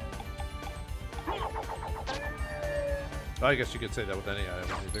 Well, I guess you could say that with any item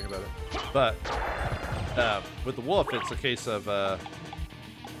when you think about it. But with the wolf, it's a case of I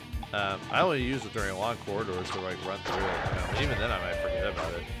only use it during long corridors to like run through it. You know? Even then, I might forget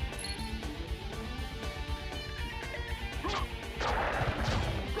about it.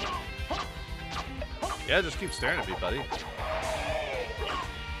 Yeah, just keep staring at me, buddy.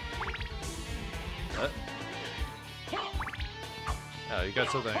 What? Oh, you got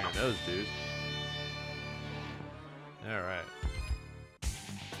something on your nose, dude. Alright.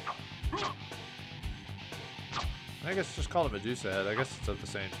 I guess just call it Medusa head. I guess it's of the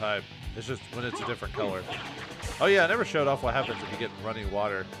same type. It's just when it's a different color. Oh yeah, I never showed off what happens if you get running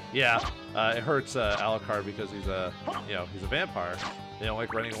water. Yeah, it hurts Alucard because he's a vampire. They don't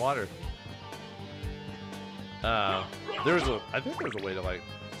like running water. I think there's a way to like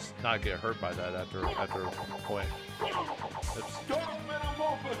not get hurt by that after a point. Oops.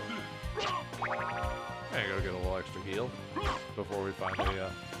 I gotta get a little extra heal before we finally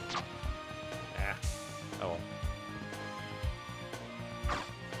oh well.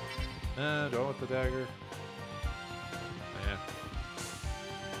 Do I want the dagger? Yeah.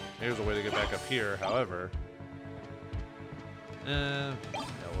 Here's a way to get back up here, however. Yeah,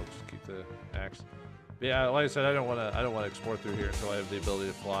 we'll just keep the axe. Yeah, like I said, I don't want to explore through here until I have the ability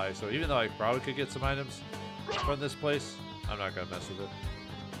to fly. So even though I probably could get some items from this place, I'm not gonna mess with it.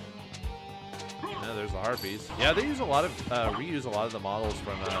 Yeah, there's the harpies. Yeah, they use a lot of reuse a lot of the models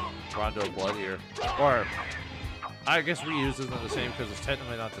from Rondo of Blood here, or I guess reuse isn't the same because it's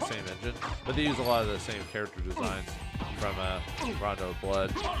technically not the same engine, but they use a lot of the same character designs from Rondo of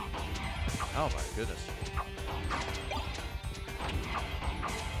Blood. Oh my goodness.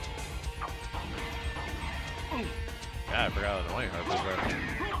 Yeah, I forgot how annoying harpies are.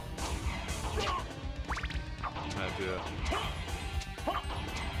 I have to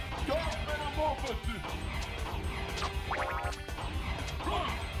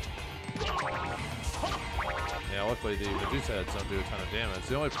yeah, luckily the Medusa heads don't do a ton of damage.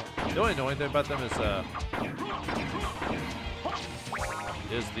 The only annoying thing about them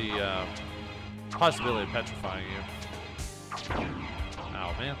is the possibility of petrifying you.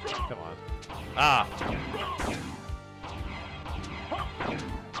 Oh man, come on. Ah!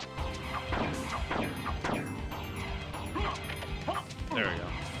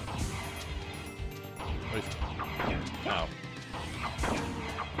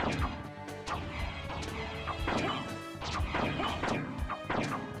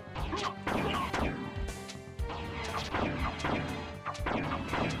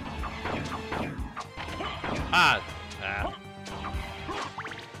 Ah! Ah.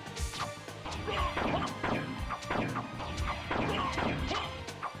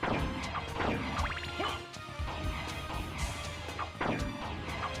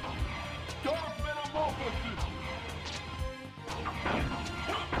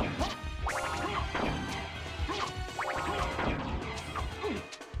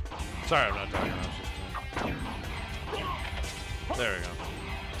 Sorry, I'm not talking. I was just there we go.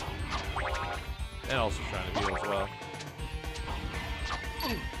 And also trying to heal as well.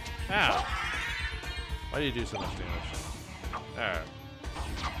 Ow! Why do you do so much damage? Alright.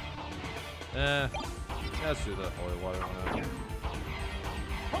 Let's do the holy water one out.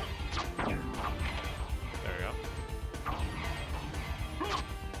 There we go.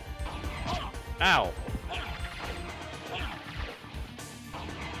 Ow!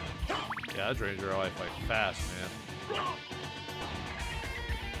 Yeah, that drains your life like fast, man.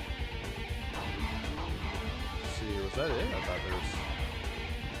 Let's see, was that it? I thought there was.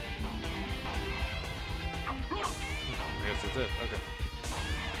 I guess that's it. Okay.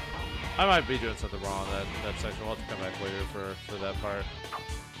 I might be doing something wrong in that section. We'll have to come back later for that part.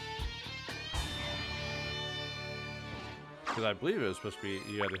 Because I believe it was supposed to be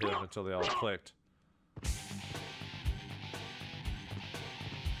you had to hit them until they all clicked.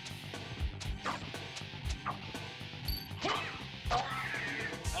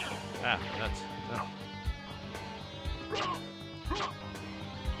 Ah, nuts. No.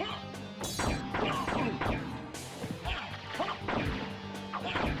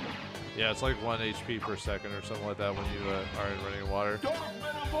 Yeah, it's like 1 HP per second or something like that when you are in running water.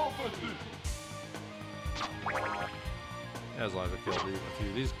 As long as I kill a few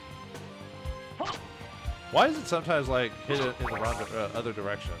of these. Why is it sometimes like hit it in the wrong other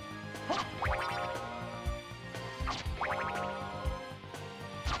direction?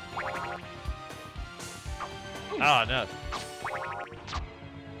 Ah, no.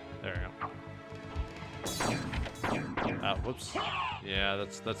 There we go. Ah, whoops. Yeah,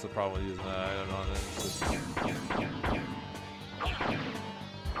 that's the problem with using that item on it. It's just...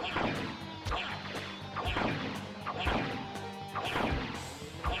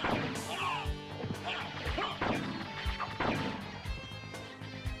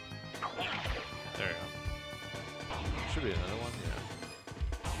 There we go. Should be another one, yeah.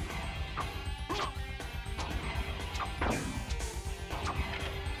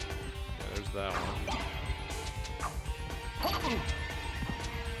 That one.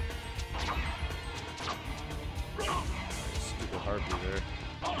 Stupid harpy there.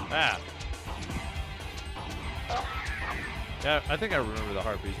 Ah! Yeah, I think I remember the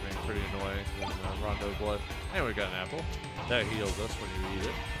harpies being pretty annoying in Rondo of Blood. And we got an apple. That heals us when you eat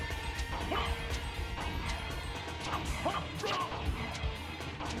it.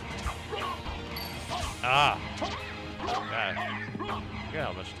 Ah! God. Look at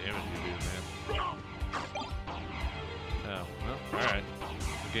how much damage you do, man. Oh, well, alright.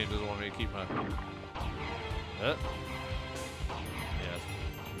 The game doesn't want me to keep my... Yes.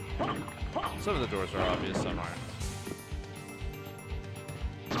 Some of the doors are obvious, some aren't.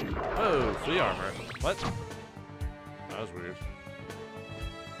 Oh, flea armor. What? That was weird.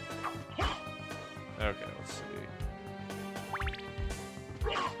 Okay, let's see.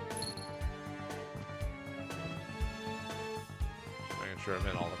 Making sure I'm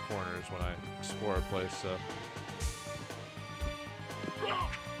in all the corners when I explore a place, so...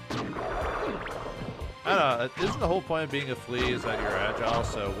 I don't know, isn't the whole point of being a flea is that you're agile,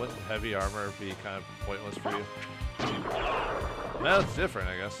 so wouldn't heavy armor be kind of pointless for you? That's different,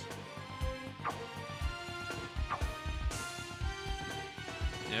 I guess.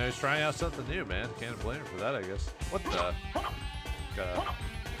 You know, he's trying out something new, man. Can't blame him for that, I guess. What the? Got a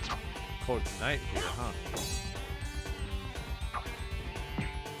cold night here, huh?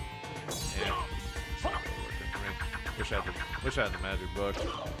 Yeah. It's not really working for me. Wish I had the magic book.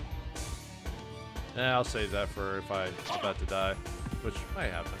 Eh, I'll save that for if I'm about to die, which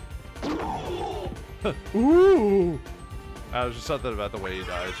might happen. Ooh! It was just something about the way he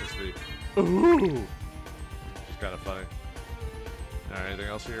dies, just the ooh! Just kind of funny. Alright, anything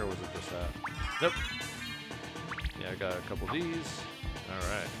else here, or was it just that? Nope. Yeah, I got a couple of these.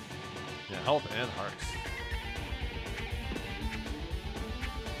 Alright. Yeah, health and hearts.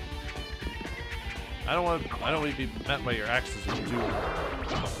 I don't want to be met by your axes of doom.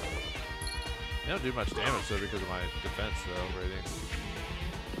 They don't do much damage though because of my defense though rating.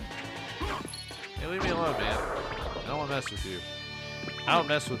 Hey, leave me alone, man. I don't want to mess with you. I don't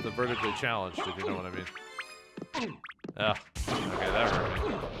mess with the vertically challenged, if you know what I mean. Ah, okay, that hurt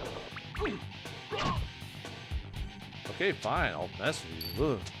me. Okay, fine, I'll mess with you.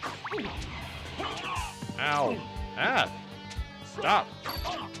 Ugh. Ow. Ah. Stop.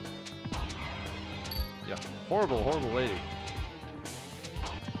 Yeah. Horrible, horrible lady.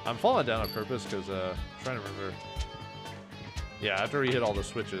 I'm falling down on purpose because trying to remember. Yeah, after we hit all the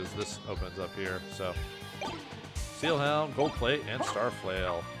switches, this opens up here. So, Steel Helm, Gold Plate, and Star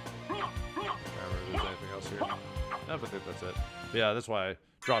Flail. I don't remember if there's anything else here. I think that's it. But yeah, that's why I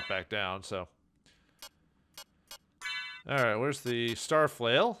dropped back down. So, all right, where's the Star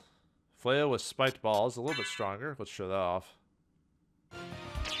Flail? Flail with spiked balls, a little bit stronger. Let's show that off.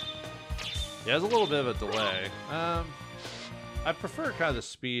 Yeah, there's a little bit of a delay. I prefer kind of the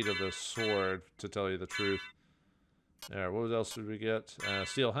speed of the sword, to tell you the truth. Alright, what else did we get?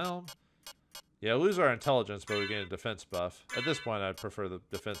 Steel Helm. Yeah, lose our intelligence, but we gain a defense buff. At this point, I prefer the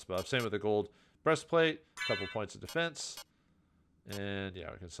defense buff. Same with the gold breastplate. A couple points of defense. And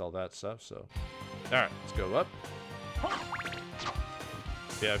yeah, we can sell that stuff, so. Alright, let's go up.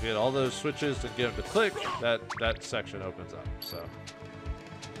 Yeah, if you hit all those switches and get them to click, that section opens up, so.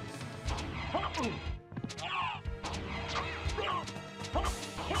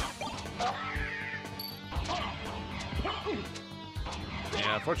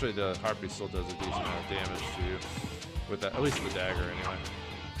 Yeah, unfortunately the Harpy still does a decent amount of damage to you. With that, at least the dagger anyway.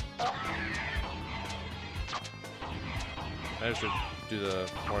 I should do the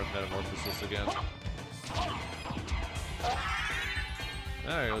metamorphosis again.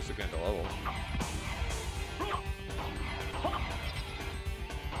 Alright, let's again to level.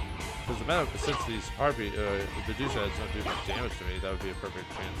 Because since these Harpy, the Medusa heads don't do much damage to me, that would be a perfect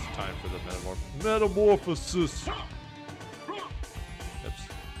time for the metamorphosis. Oops.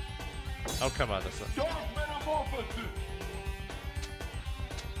 Oh, come on, that's not.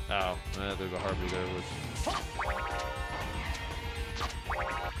 Oh, there's a Harpy there.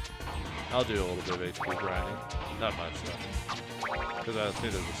 I'll do a little bit of HP grinding. Not much, though. Because I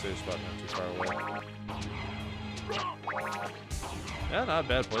think there's a safe spot not too far away. Yeah, not a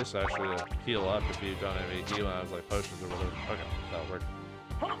bad place actually to heal up if you don't have any healing. I was like potions or whatever. Okay, that'll work.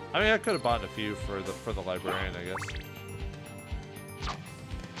 I mean, I could have bought a few for the librarian, I guess.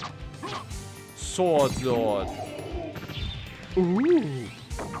 Sword Lord. Ooh.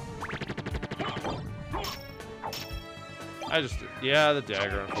 Yeah, the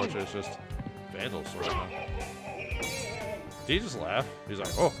dagger, unfortunately, is just Vandal sword. Huh? Did he just laugh? He's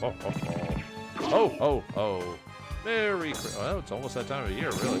like, oh, oh, oh, oh. Oh, oh, oh. Merry Christmas. Well, it's almost that time of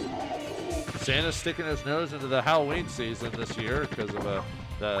year, really. Santa's sticking his nose into the Halloween season this year because of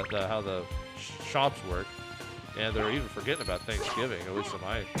how the shops work. And they're even forgetting about Thanksgiving, at least in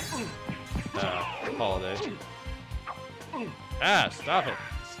my holiday. Ah, stop it.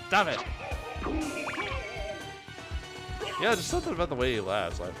 Stop it. Yeah, just something about the way he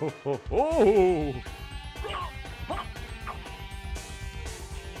laughs. Like, ho, ho, ho.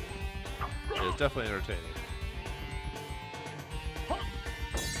 It's definitely entertaining.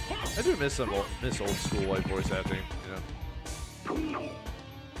 I do miss old school like voice acting, you know.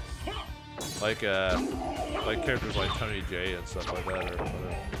 Like characters like Tony J and stuff like that, or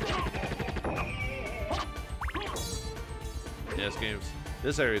whatever. Yeah,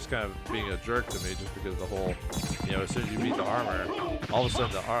 this area is kind of being a jerk to me just because the whole, you know, as soon as you beat the armor, all of a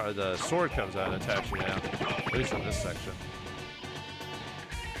sudden the sword comes out and attacks you now. At least in this section.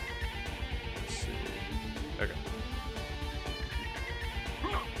 Let's see. Okay.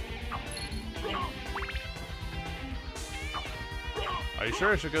 Are you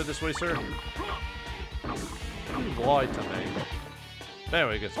sure I should go this way, sir? You lied to me.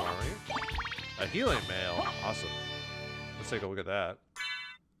 Anyway, get some armor here. A healing mail. Awesome. Let's take a look at that.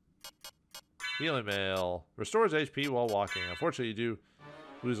 Healing mail. Restores HP while walking. Unfortunately, you do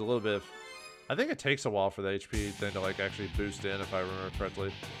lose a little bit of... I think it takes a while for the HP thing to like actually boost in, if I remember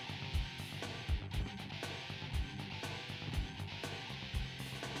correctly.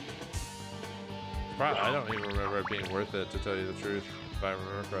 I don't even remember it being worth it, to tell you the truth, if I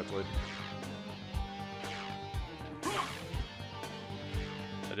remember correctly.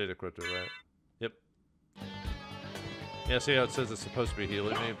 I did equip it, right? Yep. Yeah, see how it says it's supposed to be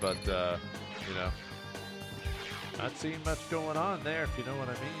healing me, but, you know, not seeing much going on there, if you know what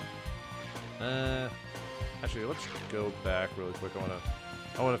I mean. Actually, let's go back really quick.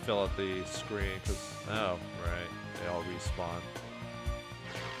 I want to fill out the screen, because, oh, right, they all respawn.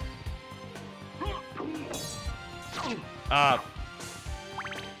 Ah.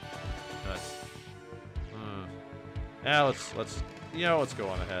 Nice. Yeah, let's you know, let's go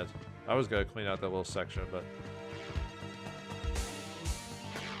on ahead. I was gonna clean out that little section, but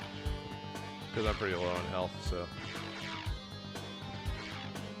because I'm pretty low on health, so.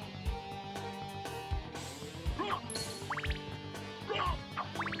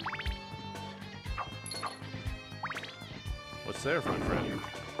 Almost there, my friend.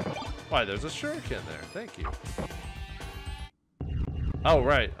 Why, there's a shuriken there. Thank you. Oh,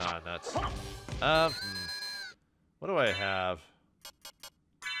 right. Ah, nuts. What do I have?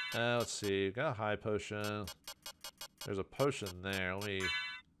 Let's see. Got a high potion. There's a potion there. Let me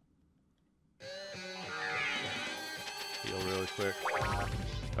heal really quick.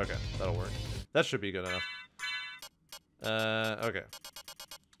 Okay, that'll work. That should be good enough. Okay.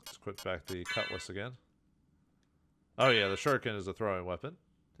 Let's equip back the cutlass again. Oh yeah, the shuriken is a throwing weapon.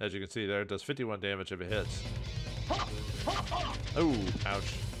 As you can see there, it does 51 damage if it hits. Oh,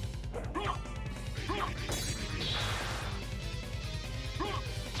 ouch.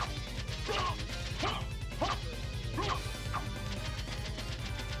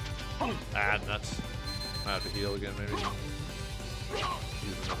 Ah, nuts. I have to heal again, maybe.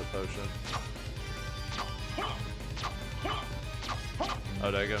 Use another potion. Oh,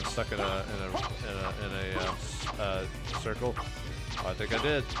 did I get him stuck in a circle? Oh, I think I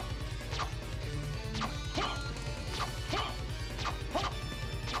did.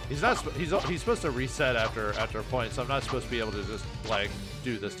 He's supposed to reset after a point, so I'm not supposed to be able to just like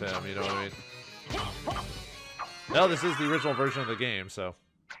do this to him. You know what I mean? No, this is the original version of the game, so.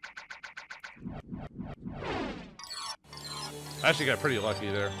 I actually got pretty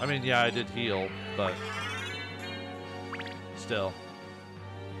lucky there. I mean, yeah, I did heal, but still.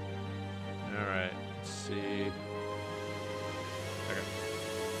 Alright, let's see. Okay.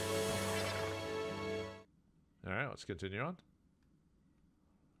 Alright, let's continue on.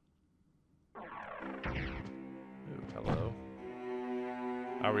 Ooh, hello.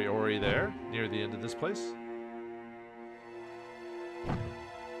 Are we already there? Near the end of this place?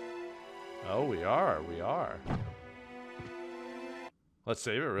 Oh, we are. We are. Let's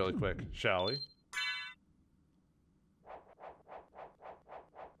save it really quick, shall we?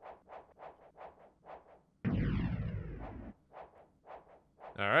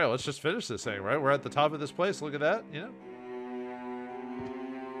 Alright, let's just finish this thing, right? We're at the top of this place. Look at that, you know?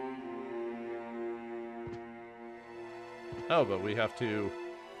 Oh, but we have to...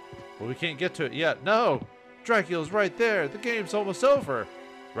 Well, we can't get to it yet. No! Dracula's right there! The game's almost over!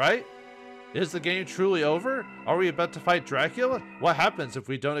 Right? Is the game truly over? Are we about to fight Dracula? What happens if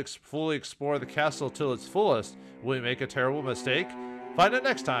we don't fully explore the castle till its fullest? Will we make a terrible mistake? Find out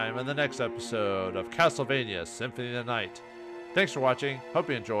next time in the next episode of Castlevania Symphony of the Night. Thanks for watching, hope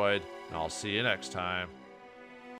you enjoyed, and I'll see you next time.